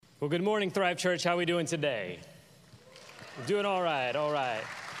Well, good morning, Thrive Church. How are we doing today? We're doing all right, all right.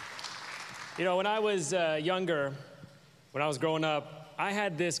 You know, when I was younger, when I was growing up, I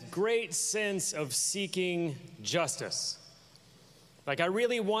had this great sense of seeking justice. Like, I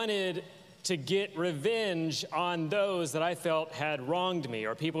really wanted to get revenge on those that I felt had wronged me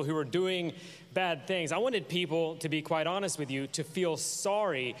or people who were doing bad things. I wanted people, to be quite honest with you, to feel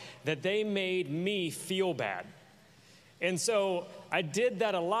sorry that they made me feel bad. And so I did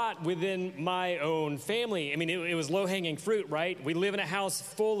that a lot within my own family. I mean, it was low-hanging fruit, right? We live in a house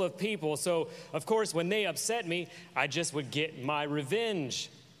full of people. So, of course, when they upset me, I just would get my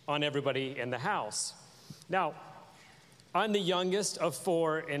revenge on everybody in the house. Now, I'm the youngest of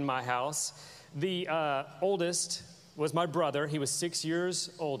 4 in my house. The oldest was my brother. He was 6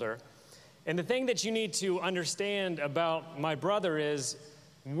 years older. And the thing that you need to understand about my brother is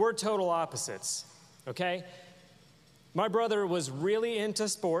we're total opposites, okay? My brother was really into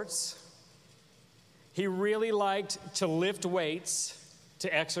sports. He really liked to lift weights,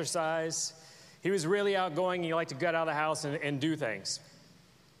 to exercise. He was really outgoing. He liked to get out of the house and do things.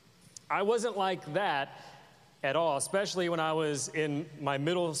 I wasn't like that at all, especially when I was in my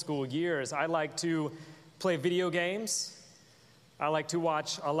middle school years. I liked to play video games. I liked to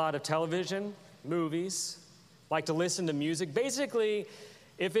watch a lot of television, movies, like to listen to music. Basically,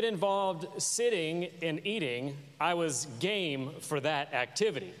 if it involved sitting and eating, I was game for that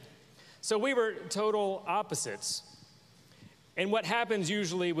activity. So we were total opposites. And what happens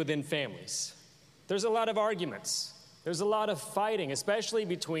usually within families? There's a lot of arguments. There's a lot of fighting, especially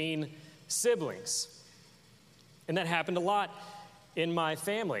between siblings. And that happened a lot in my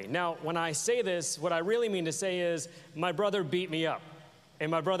family. Now, when I say this, what I really mean to say is my brother beat me up. And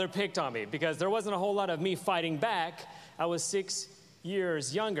my brother picked on me because there wasn't a whole lot of me fighting back. I was 6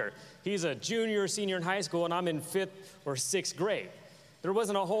 years younger. He's a junior, senior in high school, and I'm in 5th or 6th grade. There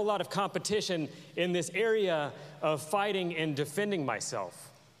wasn't a whole lot of competition in this area of fighting and defending myself.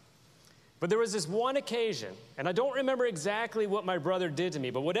 But there was this one occasion, and I don't remember exactly what my brother did to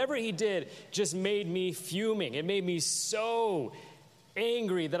me, but whatever he did just made me fuming. It made me so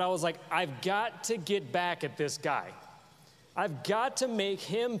angry that I was like, I've got to get back at this guy. I've got to make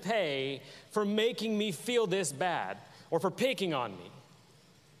him pay for making me feel this bad or for picking on me.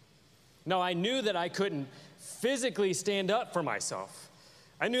 Now, I knew that I couldn't physically stand up for myself.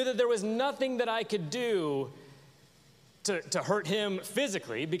 I knew that there was nothing that I could do to hurt him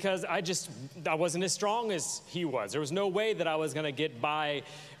physically because I wasn't as strong as he was. There was no way that I was going to get by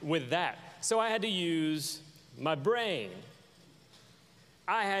with that. So I had to use my brain.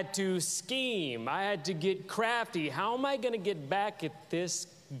 I had to scheme. I had to get crafty. How am I going to get back at this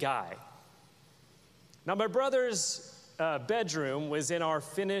guy? Now, my brother's bedroom was in our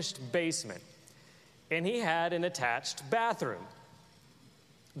finished basement, and he had an attached bathroom.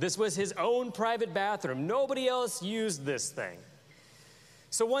 This was his own private bathroom. Nobody else used this thing.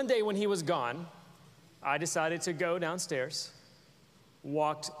 So one day when he was gone, I decided to go downstairs,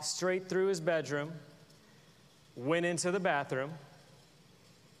 walked straight through his bedroom, went into the bathroom,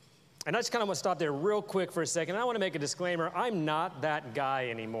 and I just kind of want to stop there real quick for a second. I want to make a disclaimer. I'm not that guy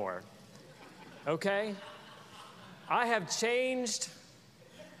anymore, okay? I have changed.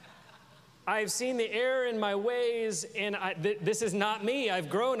 I've seen the error in my ways, and this is not me. I've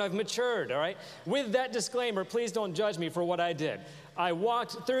grown, I've matured, all right? With that disclaimer, please don't judge me for what I did. I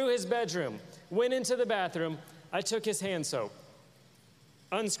walked through his bedroom, went into the bathroom, I took his hand soap,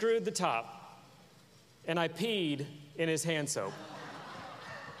 unscrewed the top, and I peed in his hand soap.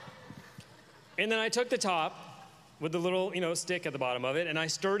 And then I took the top with the little, stick at the bottom of it, and I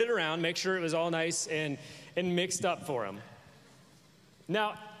stirred it around, make sure it was all nice and mixed up for him.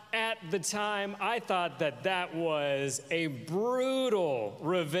 Now, at the time, I thought that was a brutal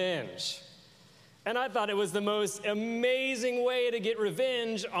revenge. And I thought it was the most amazing way to get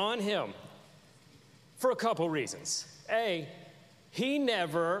revenge on him for a couple reasons. A, he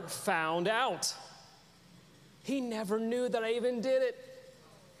never found out. He never knew that I even did it.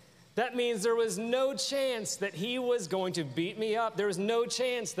 That means there was no chance that he was going to beat me up. There was no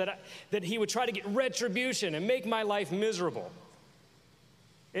chance that he would try to get retribution and make my life miserable.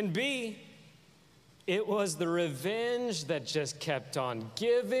 And B, it was the revenge that just kept on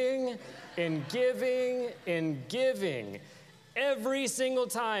giving and giving and giving. Every single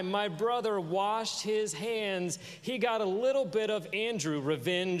time my brother washed his hands, he got a little bit of Andrew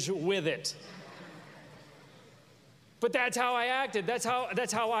revenge with it. But that's how I acted. That's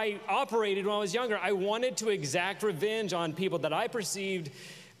how I operated when I was younger. I wanted to exact revenge on people that I perceived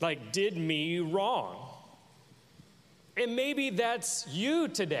did me wrong. And maybe that's you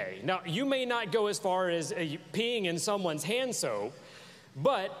today. Now, you may not go as far as peeing in someone's hand soap,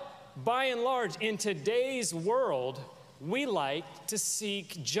 but by and large, in today's world, we like to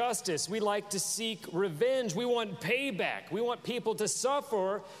seek justice. We like to seek revenge. We want payback. We want people to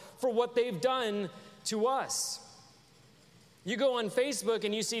suffer for what they've done to us. You go on Facebook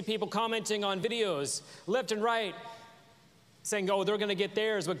and you see people commenting on videos left and right, saying, oh, they're going to get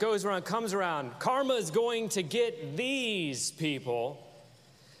theirs. What goes around comes around. Karma is going to get these people.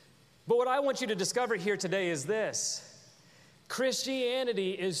 But what I want you to discover here today is this.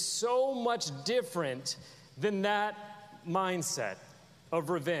 Christianity is so much different than that mindset of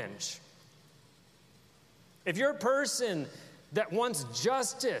revenge. If you're a person that wants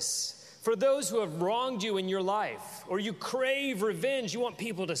justice for those who have wronged you in your life, or you crave revenge, you want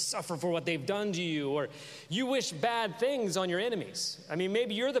people to suffer for what they've done to you, or you wish bad things on your enemies. I mean,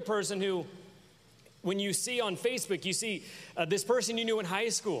 maybe you're the person who, when you see on Facebook, you see this person you knew in high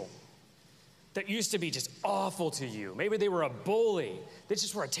school that used to be just awful to you. Maybe they were a bully. They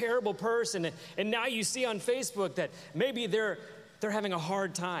just were a terrible person. And now you see on Facebook that maybe they're having a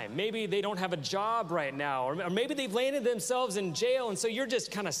hard time. Maybe they don't have a job right now. Or maybe they've landed themselves in jail. And so you're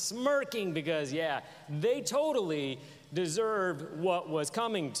just kind of smirking because, yeah, they totally deserved what was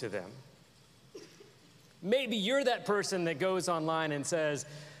coming to them. Maybe you're that person that goes online and says,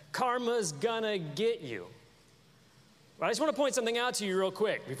 karma's gonna get you. I just want to point something out to you real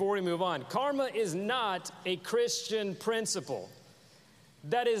quick before we move on. Karma is not a Christian principle.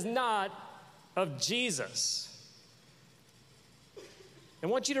 That is not of Jesus. I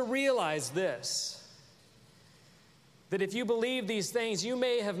want you to realize this, that if you believe these things, you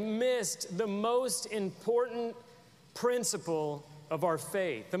may have missed the most important principle of our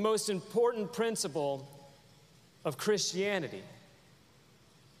faith, the most important principle of Christianity,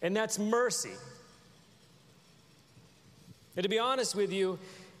 and that's mercy. And to be honest with you,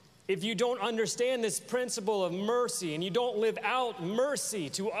 if you don't understand this principle of mercy and you don't live out mercy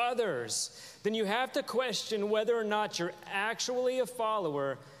to others, then you have to question whether or not you're actually a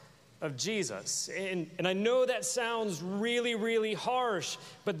follower of Jesus. And I know that sounds really, really harsh,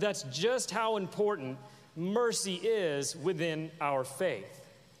 but that's just how important mercy is within our faith.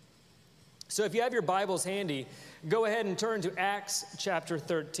 So if you have your Bibles handy, go ahead and turn to Acts chapter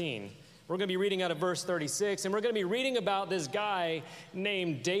 13. We're going to be reading out of verse 36, and we're going to be reading about this guy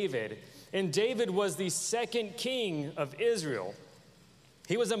named David. And David was the second king of Israel.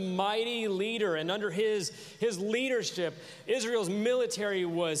 He was a mighty leader, and under his leadership, Israel's military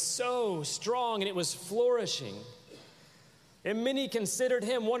was so strong and it was flourishing. And many considered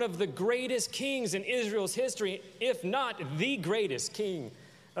him one of the greatest kings in Israel's history, if not the greatest king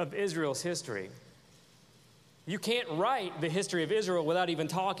of Israel's history. You can't write the history of Israel without even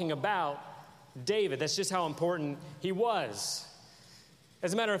talking about David. That's just how important he was.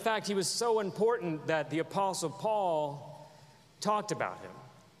 As a matter of fact, he was so important that the Apostle Paul talked about him.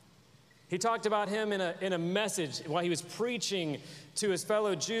 He talked about him in a message while he was preaching to his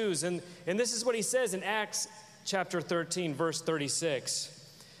fellow Jews. And this is what he says in Acts chapter 13, verse 36.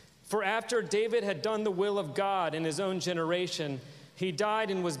 For after David had done the will of God in his own generation, he died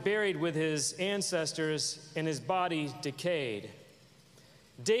and was buried with his ancestors, and his body decayed.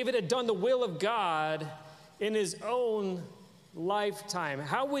 David had done the will of God in his own lifetime.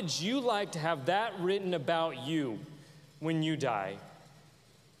 How would you like to have that written about you when you die?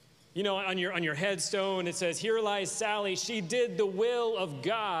 You know, on your headstone, it says, "Here lies Sally. She did the will of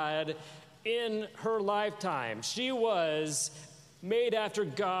God in her lifetime. She was made after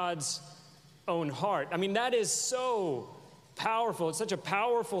God's own heart." I mean, that is so powerful. It's such a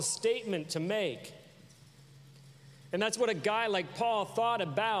powerful statement to make. And that's what a guy like Paul thought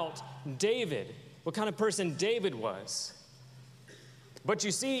about David, what kind of person David was. But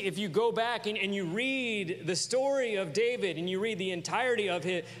you see, if you go back and you read the story of David and you read the entirety of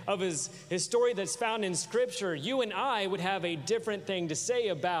his story that's found in Scripture, you and I would have a different thing to say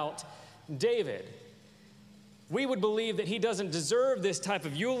about David. We would believe that he doesn't deserve this type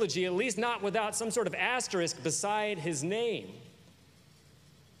of eulogy, at least not without some sort of asterisk beside his name.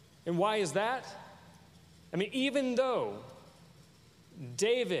 And why is that? I mean, even though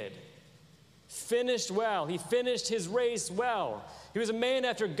David finished well, he finished his race well, he was a man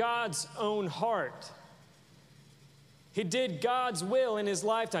after God's own heart. He did God's will in his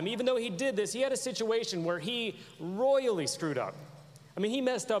lifetime. Even though he did this, he had a situation where he royally screwed up. I mean, he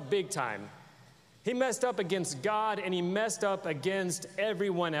messed up big time. He messed up against God, and he messed up against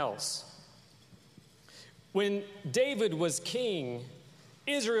everyone else. When David was king,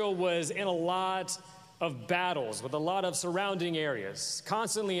 Israel was in a lot of battles with a lot of surrounding areas,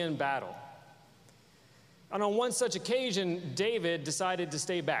 constantly in battle. And on one such occasion, David decided to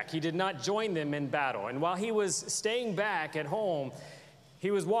stay back. He did not join them in battle. And while he was staying back at home, he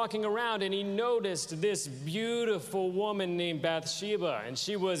was walking around and he noticed this beautiful woman named Bathsheba, and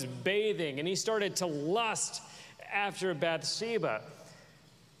she was bathing, and he started to lust after Bathsheba.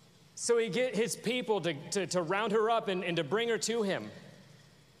 So he get his people to round her up and to bring her to him,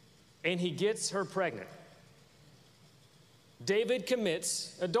 and he gets her pregnant. David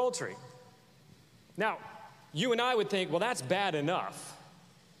commits adultery. Now, you and I would think, well, that's bad enough.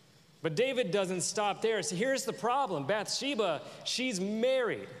 But David doesn't stop there. So here's the problem. Bathsheba, she's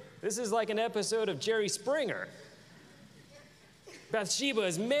married. This is like an episode of Jerry Springer. Bathsheba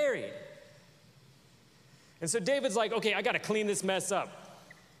is married. And so David's like, okay, I got to clean this mess up.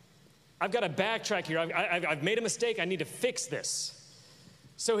 I've got to backtrack here. I've made a mistake. I need to fix this.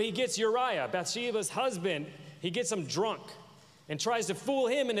 So he gets Uriah, Bathsheba's husband. He gets him drunk and tries to fool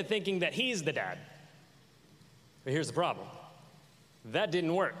him into thinking that he's the dad. But here's the problem. That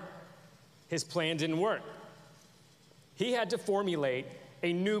didn't work. His plan didn't work. He had to formulate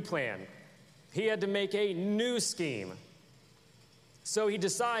a new plan. He had to make a new scheme. So he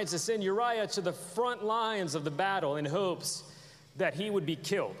decides to send Uriah to the front lines of the battle in hopes that he would be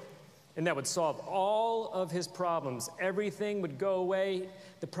killed, and that would solve all of his problems. Everything would go away.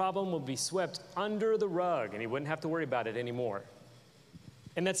 The problem would be swept under the rug, and he wouldn't have to worry about it anymore.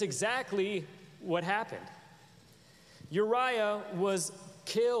 And that's exactly what happened. Uriah was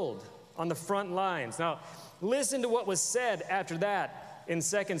killed on the front lines. Now, listen to what was said after that in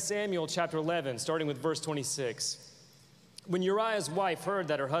 2 Samuel chapter 11, starting with verse 26. When Uriah's wife heard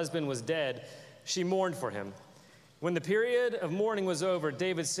that her husband was dead, she mourned for him. When the period of mourning was over,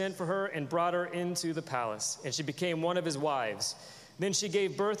 David sent for her and brought her into the palace, and she became one of his wives. Then she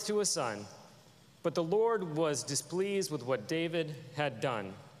gave birth to a son. But the Lord was displeased with what David had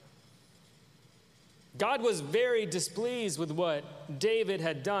done. God was very displeased with what David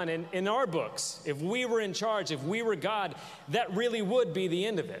had done. And in our books, if we were in charge, if we were God, that really would be the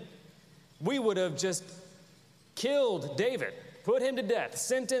end of it. We would have just killed David, put him to death,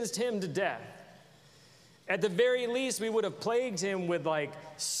 sentenced him to death. At the very least, we would have plagued him with like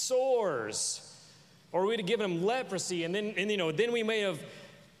sores, or we'd have given him leprosy, and then we may have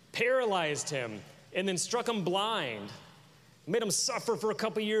paralyzed him and then struck him blind, made him suffer for a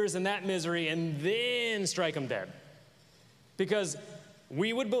couple years in that misery, and then strike him dead. Because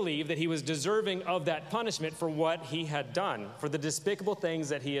we would believe that he was deserving of that punishment for what he had done, for the despicable things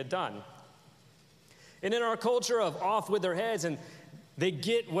that he had done. And in our culture of off with their heads and they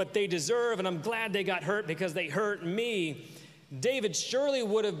get what they deserve, and I'm glad they got hurt because they hurt me, David surely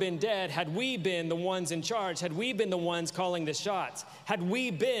would have been dead had we been the ones in charge, had we been the ones calling the shots, had we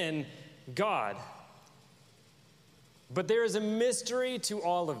been God. But there is a mystery to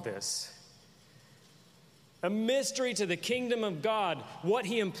all of this. A mystery to the kingdom of God, what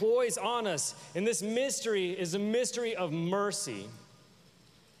he employs on us. And this mystery is a mystery of mercy.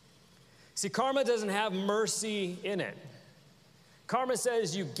 See, karma doesn't have mercy in it. Karma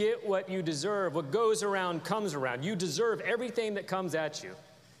says you get what you deserve. What goes around comes around. You deserve everything that comes at you.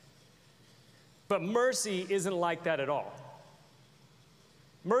 But mercy isn't like that at all.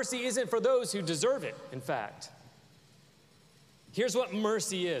 Mercy isn't for those who deserve it, in fact. Here's what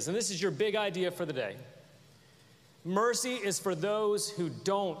mercy is, and this is your big idea for the day. Mercy is for those who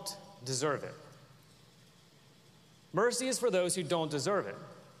don't deserve it. Mercy is for those who don't deserve it.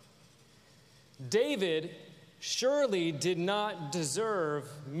 David surely did not deserve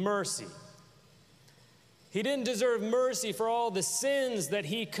mercy. He didn't deserve mercy for all the sins that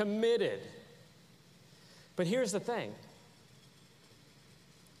he committed. But here's the thing.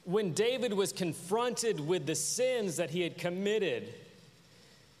 When David was confronted with the sins that he had committed,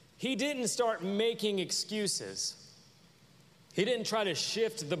 he didn't start making excuses. He didn't try to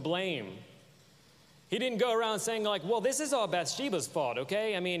shift the blame. He didn't go around saying like, well, this is all Bathsheba's fault,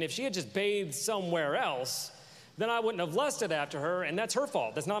 okay? I mean, if she had just bathed somewhere else, then I wouldn't have lusted after her, and that's her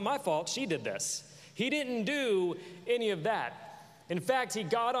fault. That's not my fault. She did this. He didn't do any of that. In fact, he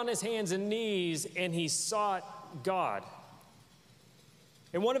got on his hands and knees, and he sought God.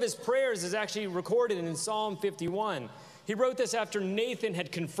 And one of his prayers is actually recorded in Psalm 51. He wrote this after Nathan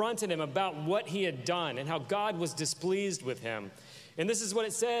had confronted him about what he had done and how God was displeased with him. And this is what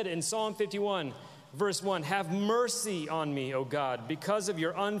it said in Psalm 51, verse 1. Have mercy on me, O God, because of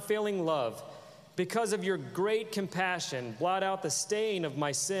your unfailing love, because of your great compassion, blot out the stain of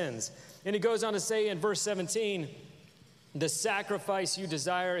my sins. And he goes on to say in verse 17, the sacrifice you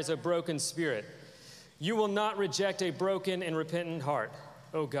desire is a broken spirit. You will not reject a broken and repentant heart,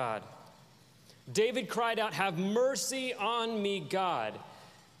 O God. David cried out, have mercy on me, God.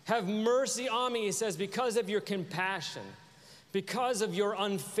 Have mercy on me, he says, because of your compassion, because of your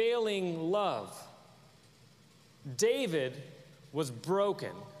unfailing love. David was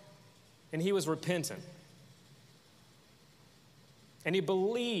broken, and he was repentant. And he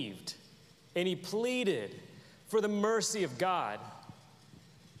believed, and he pleaded for the mercy of God.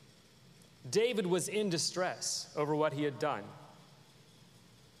 David was in distress over what he had done.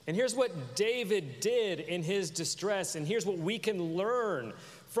 And here's what David did in his distress, and here's what we can learn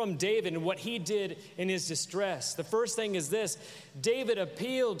from David and what he did in his distress. The first thing is this: David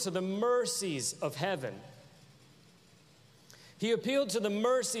appealed to the mercies of heaven. He appealed to the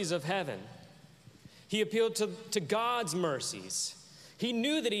mercies of heaven. He appealed to God's mercies. He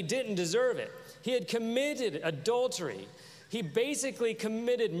knew that he didn't deserve it. He had committed adultery. He basically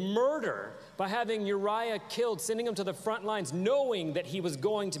committed murder by having Uriah killed, sending him to the front lines, knowing that he was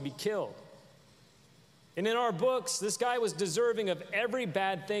going to be killed. And in our books, this guy was deserving of every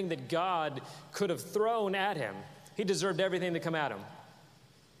bad thing that God could have thrown at him. He deserved everything to come at him.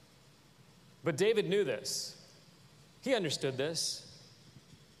 But David knew this. He understood this.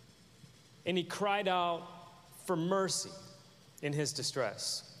 And he cried out for mercy in his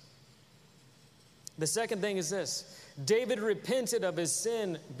distress. The second thing is this: David repented of his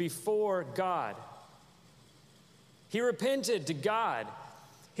sin before God. He repented to God.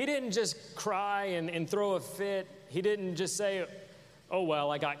 He didn't just cry and throw a fit. He didn't just say, oh,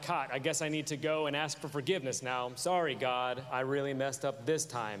 well, I got caught. I guess I need to go and ask for forgiveness now. I'm sorry, God. I really messed up this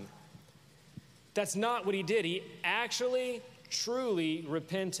time. That's not what he did. He actually, truly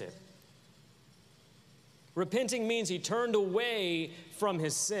repented. Repenting means he turned away from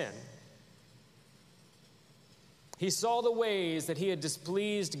his sin. He saw the ways that he had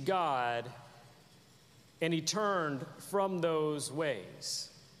displeased God, and he turned from those ways.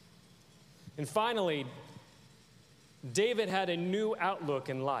 And finally, David had a new outlook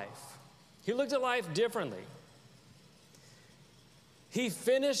in life. He looked at life differently. He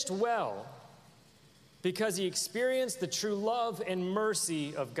finished well because he experienced the true love and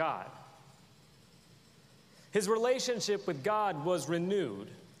mercy of God. His relationship with God was renewed.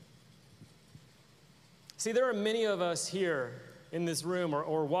 See, there are many of us here in this room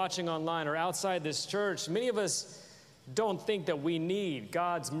or watching online or outside this church. Many of us don't think that we need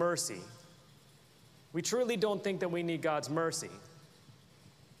God's mercy. We truly don't think that we need God's mercy.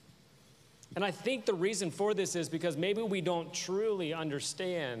 And I think the reason for this is because maybe we don't truly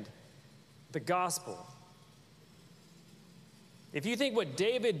understand the gospel. If you think what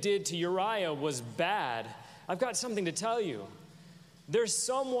David did to Uriah was bad, I've got something to tell you. There's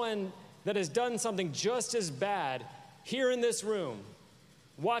someone that has done something just as bad here in this room,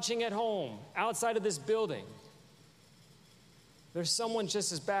 watching at home, outside of this building. There's someone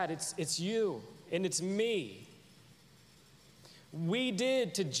just as bad. It's you and it's me. We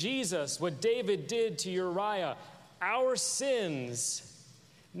did to Jesus what David did to Uriah. Our sins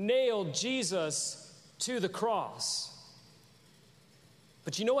nailed Jesus to the cross.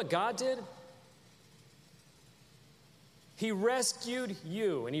 But you know what God did? He rescued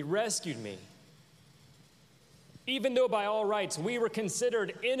you and he rescued me. Even though by all rights we were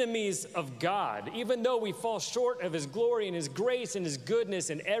considered enemies of God, even though we fall short of his glory and his grace and his goodness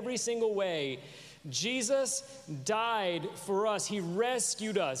in every single way, Jesus died for us. He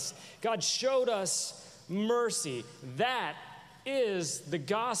rescued us. God showed us mercy. That is the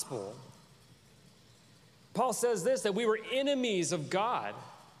gospel. Paul says this, that we were enemies of God,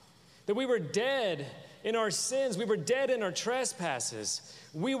 that we were dead in our sins. We were dead in our trespasses.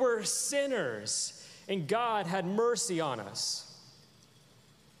 We were sinners, and God had mercy on us.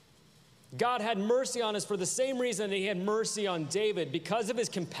 God had mercy on us for the same reason that he had mercy on David, because of his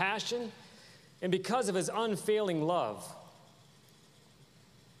compassion and because of his unfailing love.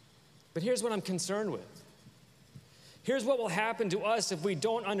 But here's what I'm concerned with. Here's what will happen to us if we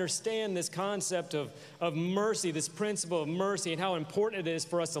don't understand this concept of mercy, this principle of mercy, and how important it is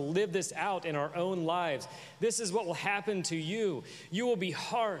for us to live this out in our own lives. This is what will happen to you. You will be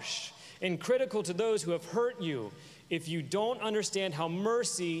harsh and critical to those who have hurt you if you don't understand how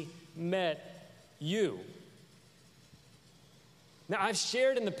mercy met you. Now, I've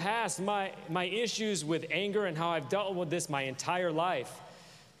shared in the past my issues with anger and how I've dealt with this my entire life.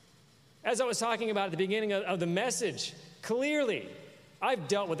 As I was talking about at the beginning of the message, clearly, I've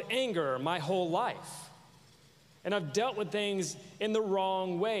dealt with anger my whole life. And I've dealt with things in the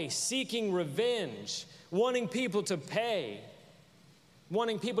wrong way, seeking revenge, wanting people to pay,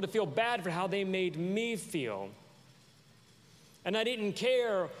 wanting people to feel bad for how they made me feel. And I didn't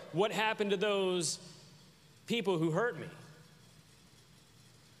care what happened to those people who hurt me.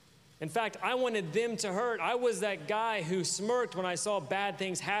 In fact, I wanted them to hurt. I was that guy who smirked when I saw bad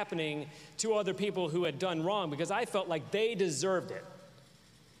things happening to other people who had done wrong because I felt like they deserved it.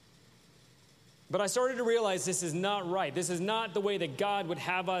 But I started to realize this is not right. This is not the way that God would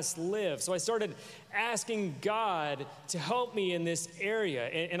have us live. So I started asking God to help me in this area.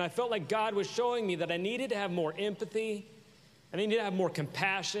 And I felt like God was showing me that I needed to have more empathy. I needed to have more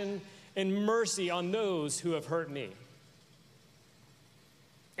compassion and mercy on those who have hurt me.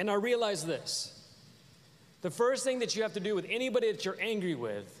 And I realized this. The first thing that you have to do with anybody that you're angry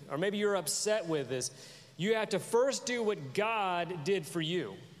with, or maybe you're upset with, is you have to first do what God did for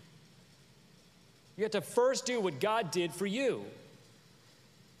you. You have to first do what God did for you.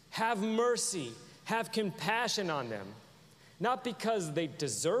 Have mercy, have compassion on them, not because they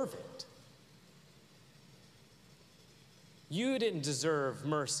deserve it. You didn't deserve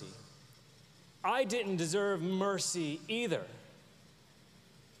mercy. I didn't deserve mercy either.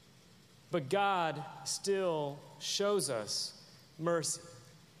 But God still shows us mercy.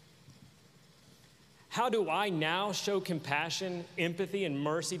 How do I now show compassion, empathy, and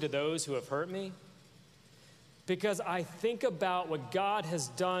mercy to those who have hurt me? Because I think about what God has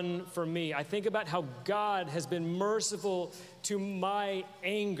done for me. I think about how God has been merciful to my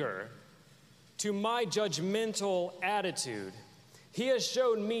anger, to my judgmental attitude. He has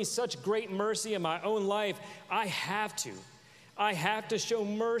shown me such great mercy in my own life. I have to show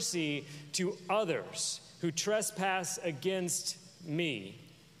mercy to others who trespass against me.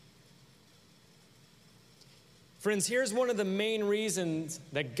 Friends, here's one of the main reasons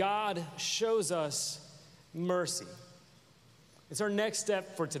that God shows us mercy. It's our next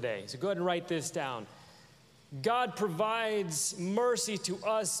step for today. So go ahead and write this down. God provides mercy to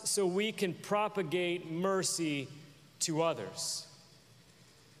us so we can propagate mercy to others.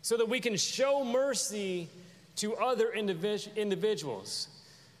 So that we can show mercy to other individuals.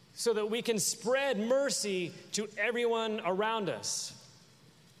 So that we can spread mercy to everyone around us.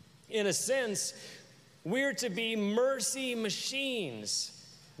 In a sense, we're to be mercy machines,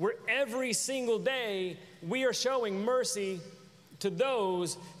 where every single day we are showing mercy to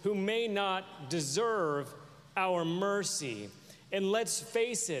those who may not deserve our mercy. And let's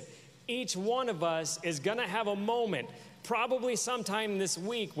face it, each one of us is going to have a moment, probably sometime this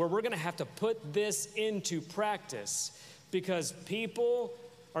week, where we're going to have to put this into practice, because people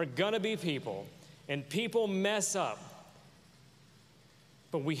are going to be people, and people mess up.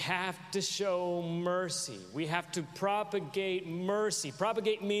 But we have to show mercy. We have to propagate mercy.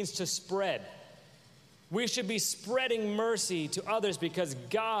 Propagate means to spread. We should be spreading mercy to others because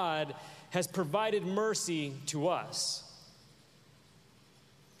God has provided mercy to us.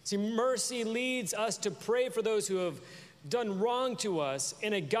 See, mercy leads us to pray for those who have done wrong to us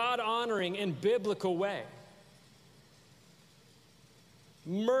in a God-honoring and biblical way.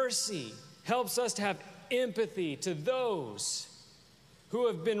 Mercy helps us to have empathy to those who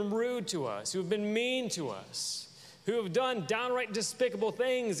have been rude to us, who have been mean to us, who have done downright despicable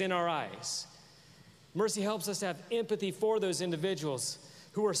things in our eyes. Mercy helps us to have empathy for those individuals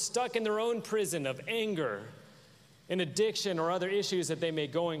who are stuck in their own prison of anger and addiction or other issues that they may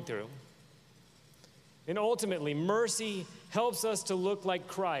be going through. And ultimately, mercy helps us to look like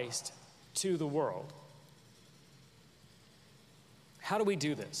Christ to the world. How do we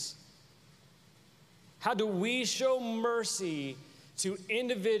do this? How do we show mercy to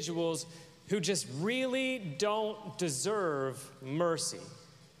individuals who just really don't deserve mercy?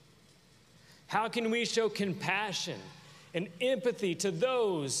 How can we show compassion and empathy to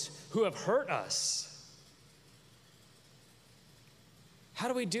those who have hurt us? How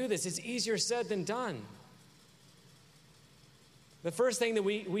do we do this? It's easier said than done. The first thing that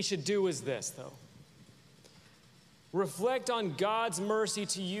we should do is this, though. Reflect on God's mercy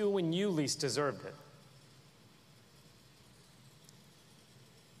to you when you least deserved it.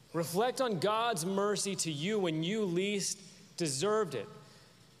 Reflect on God's mercy to you when you least deserved it.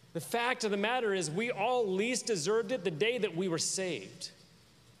 The fact of the matter is, we all least deserved it the day that we were saved.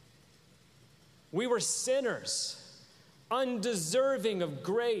 We were sinners, undeserving of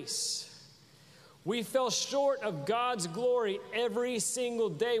grace. We fell short of God's glory every single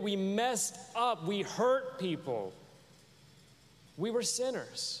day. We messed up. We hurt people. We were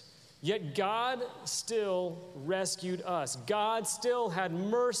sinners. Yet God still rescued us. God still had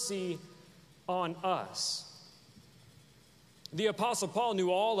mercy on us. The Apostle Paul knew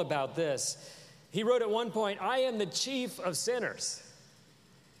all about this. He wrote at one point, "I am the chief of sinners,"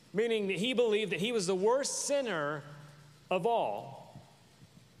 meaning that he believed that he was the worst sinner of all.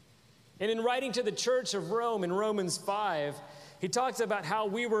 And in writing to the church of Rome in Romans 5, he talks about how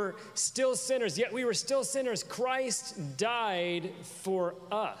we were still sinners, yet we were still sinners. Christ died for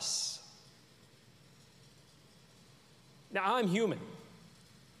us. Now, I'm human.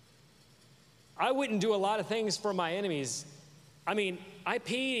 I wouldn't do a lot of things for my enemies. I mean, I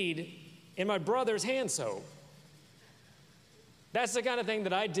peed in my brother's hand soap. That's the kind of thing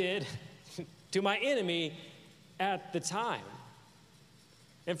that I did to my enemy at the time.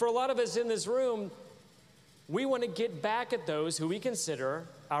 And for a lot of us in this room, we want to get back at those who we consider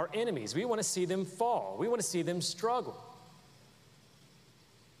our enemies. We want to see them fall. We want to see them struggle.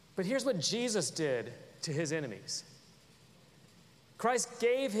 But here's what Jesus did to his enemies. Christ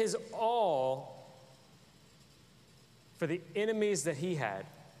gave his all for the enemies that he had.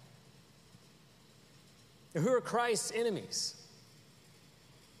 And who are Christ's enemies?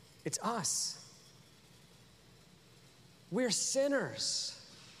 It's us. We're sinners.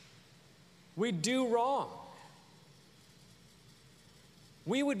 We do wrong.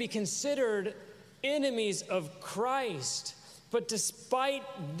 We would be considered enemies of Christ. But despite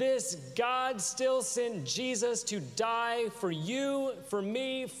this, God still sent Jesus to die for you, for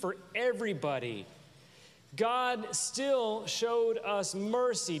me, for everybody. God still showed us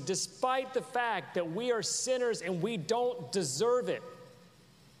mercy despite the fact that we are sinners and we don't deserve it.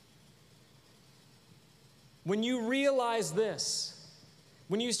 When you realize this,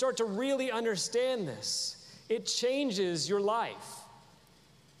 when you start to really understand this, it changes your life.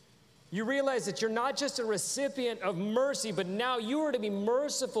 You realize that you're not just a recipient of mercy, but now you are to be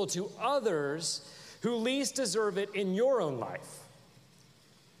merciful to others who least deserve it in your own life.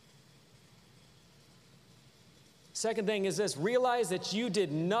 Second thing is this: realize that you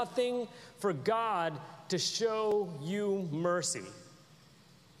did nothing for God to show you mercy.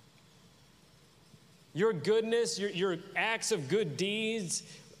 Your goodness, your acts of good deeds,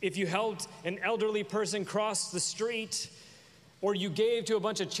 if you helped an elderly person cross the street, or you gave to a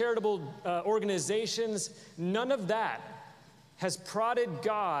bunch of charitable organizations, none of that has prodded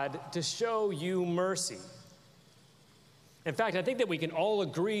God to show you mercy. In fact, I think that we can all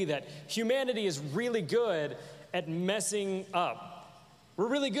agree that humanity is really good at messing up. We're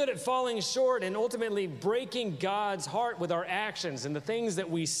really good at falling short and ultimately breaking God's heart with our actions and the things that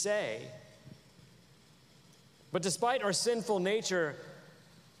we say. But despite our sinful nature,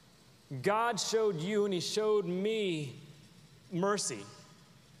 God showed you and he showed me mercy.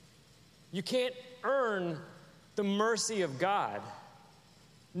 You can't earn the mercy of God.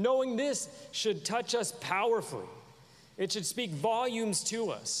 Knowing this should touch us powerfully. It should speak volumes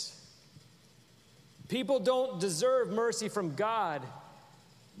to us. People don't deserve mercy from God,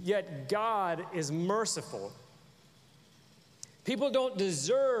 yet God is merciful. People don't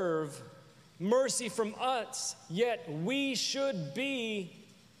deserve mercy from us, yet we should be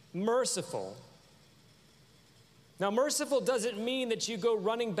merciful. Now, merciful doesn't mean that you go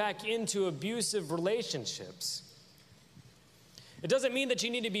running back into abusive relationships. It doesn't mean that you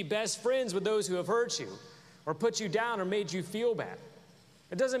need to be best friends with those who have hurt you or put you down or made you feel bad.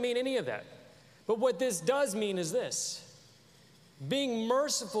 It doesn't mean any of that. But what this does mean is this: being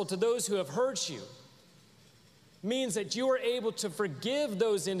merciful to those who have hurt you means that you are able to forgive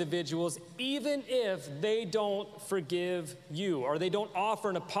those individuals even if they don't forgive you or they don't offer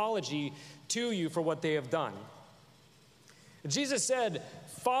an apology to you for what they have done. Jesus said,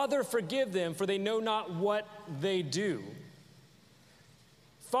 "Father, forgive them, for they know not what they do."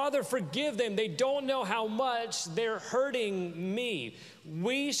 Father, forgive them. They don't know how much they're hurting me.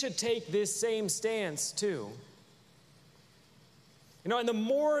 We should take this same stance too. You know, and the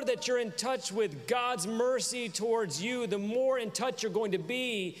more that you're in touch with God's mercy towards you, the more in touch you're going to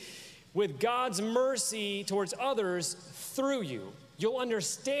be with God's mercy towards others through you. You'll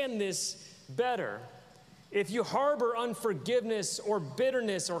understand this better. If you harbor unforgiveness or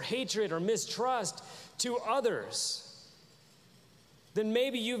bitterness or hatred or mistrust to others, then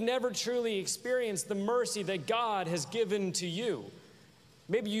maybe you've never truly experienced the mercy that God has given to you.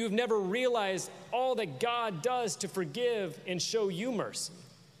 Maybe you've never realized all that God does to forgive and show you mercy.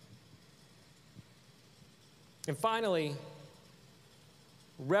 And finally,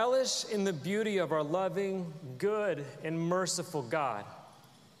 relish in the beauty of our loving, good, and merciful God.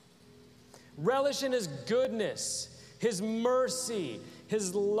 Relish in his goodness, his mercy,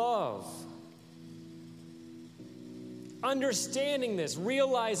 his love. Understanding this,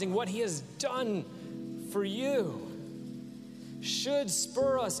 realizing what he has done for you, should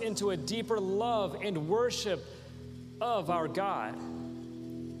spur us into a deeper love and worship of our God.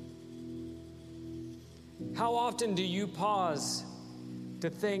 How often do you pause to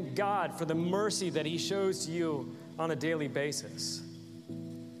thank God for the mercy that he shows to you on a daily basis?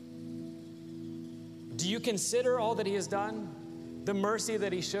 Do you consider all that he has done, the mercy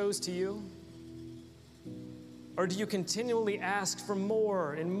that he shows to you? Or do you continually ask for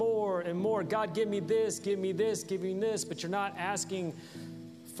more and more and more? God, give me this, give me this, give me this, but you're not asking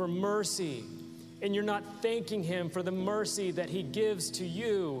for mercy, and you're not thanking him for the mercy that he gives to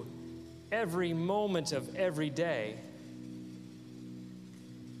you every moment of every day.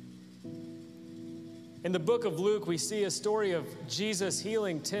 In the book of Luke, we see a story of Jesus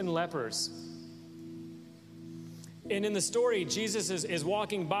healing 10 lepers. And in the story, Jesus is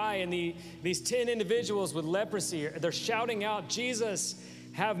walking by, and these 10 individuals with leprosy, they're shouting out, "Jesus,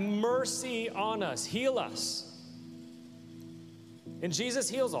 have mercy on us, heal us." And Jesus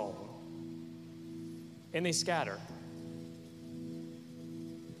heals all of them. And they scatter.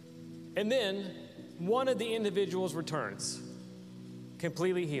 And then one of the individuals returns,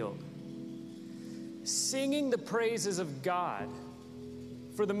 completely healed, singing the praises of God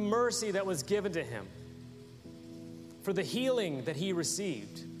for the mercy that was given to him, for the healing that he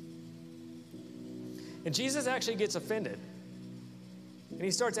received. And Jesus actually gets offended. And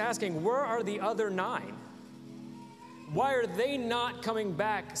he starts asking, where are the other 9? Why are they not coming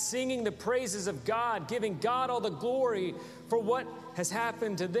back, singing the praises of God, giving God all the glory for what has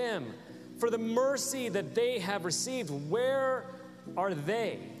happened to them, for the mercy that they have received? Where are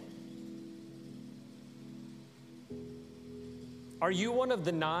they? Are you one of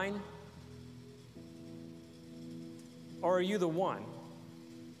the 9? Or are you the one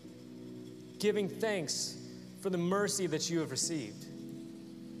giving thanks for the mercy that you have received?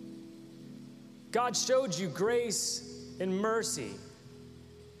 God showed you grace and mercy.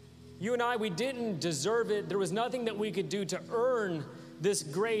 You and I, we didn't deserve it. There was nothing that we could do to earn this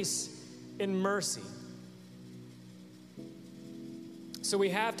grace and mercy. So we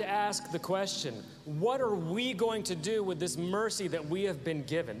have to ask the question, what are we going to do with this mercy that we have been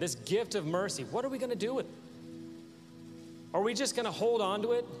given, this gift of mercy? What are we going to do with it? Are we just going to hold on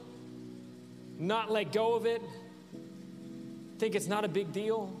to it, not let go of it, think it's not a big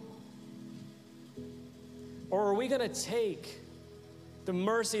deal? Or are we going to take the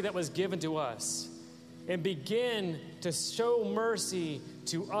mercy that was given to us and begin to show mercy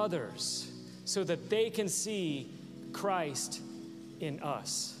to others so that they can see Christ in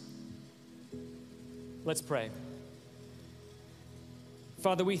us? Let's pray.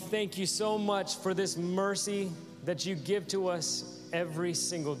 Father, we thank you so much for this mercy that you give to us every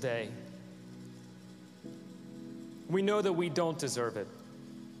single day. We know that we don't deserve it.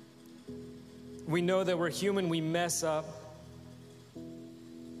 We know that we're human, we mess up.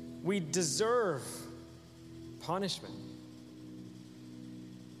 We deserve punishment.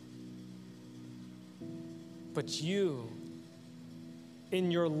 But you,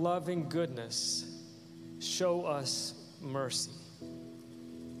 in your loving goodness, show us mercy.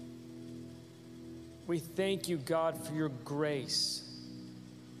 We thank you, God, for your grace,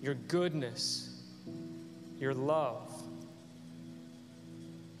 your goodness, your love.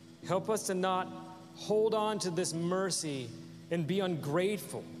 Help us to not hold on to this mercy and be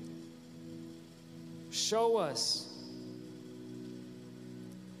ungrateful. Show us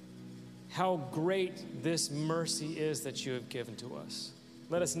how great this mercy is that you have given to us.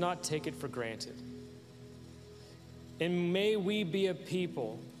 Let us not take it for granted. And may we be a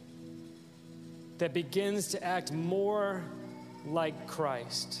people that begins to act more like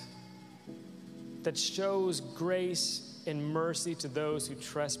Christ, that shows grace and mercy to those who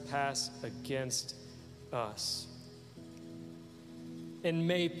trespass against us. And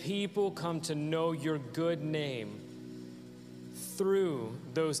may people come to know your good name through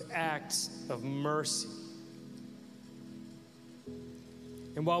those acts of mercy.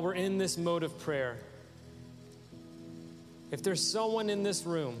 And while we're in this mode of prayer, if there's someone in this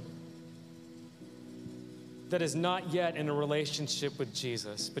room that is not yet in a relationship with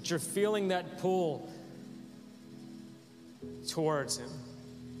Jesus, but you're feeling that pull towards him,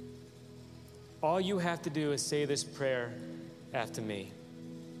 all you have to do is say this prayer after me.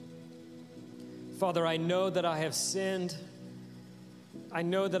 Father, I know that I have sinned. I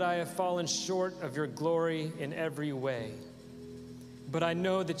know that I have fallen short of your glory in every way. But I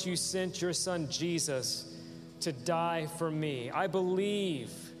know that you sent your son Jesus to die for me. I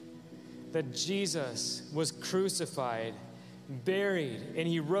believe that Jesus was crucified, buried, and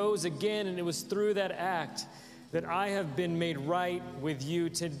he rose again, and it was through that act that I have been made right with you.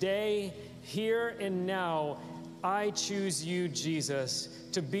 Today, here and now, I choose you, Jesus,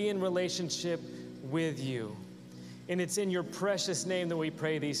 to be in relationship with you. And it's in your precious name that we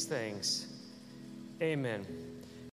pray these things. Amen.